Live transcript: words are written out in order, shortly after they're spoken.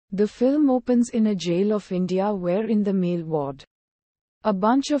The film opens in a jail of India where in the male ward, a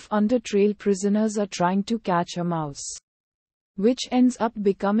bunch of under-trial prisoners are trying to catch a mouse, which ends up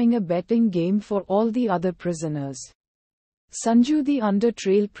becoming a betting game for all the other prisoners. Sanju, the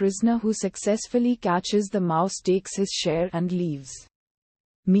under-trial prisoner who successfully catches the mouse, takes his share and leaves.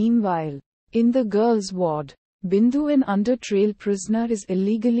 Meanwhile, in the girls' ward, Bindu, an under-trial prisoner, is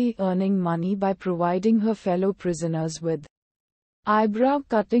illegally earning money by providing her fellow prisoners with eyebrow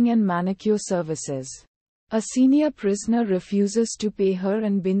cutting and manicure services. A senior prisoner refuses to pay her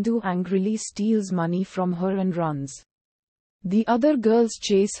and Bindu angrily steals money from her and runs. The other girls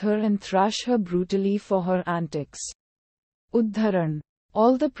chase her and thrash her brutally for her antics. Uddharan.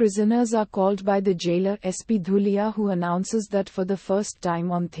 All the prisoners are called by the jailer SP Dhulia, who announces that for the first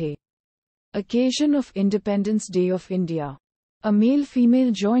time on the occasion of Independence Day of India, a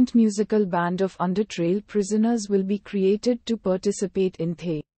male-female joint musical band of under-trial prisoners will be created to participate in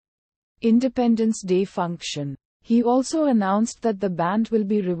the Independence Day function. He also announced that the band will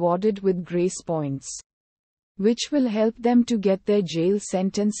be rewarded with grace points, which will help them to get their jail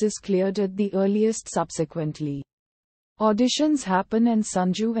sentences cleared at the earliest subsequently. Auditions happen and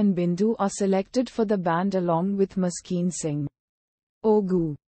Sanju and Bindu are selected for the band along with Maskeen Singh,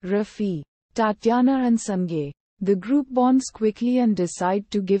 Ogu, Rafi, Tatiana and Sanjay. The group bonds quickly and decide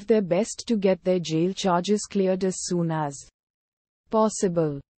to give their best to get their jail charges cleared as soon as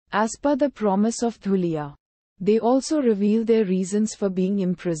possible, as per the promise of Dhulia. They also reveal their reasons for being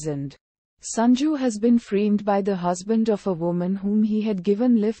imprisoned. Sanju has been framed by the husband of a woman whom he had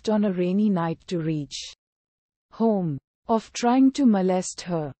given lift on a rainy night to reach home, of trying to molest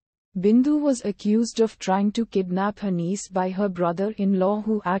her. Bindu was accused of trying to kidnap her niece by her brother-in-law,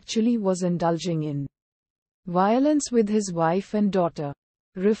 who actually was indulging in violence with his wife and daughter.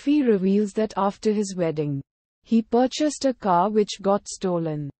 Rafi reveals that after his wedding, he purchased a car which got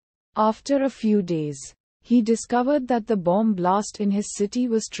stolen. After a few days, he discovered that the bomb blast in his city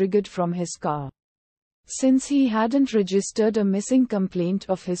was triggered from his car. Since he hadn't registered a missing complaint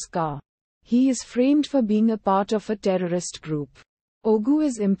of his car, he is framed for being a part of a terrorist group. Ogu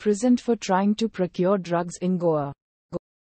is imprisoned for trying to procure drugs in Goa.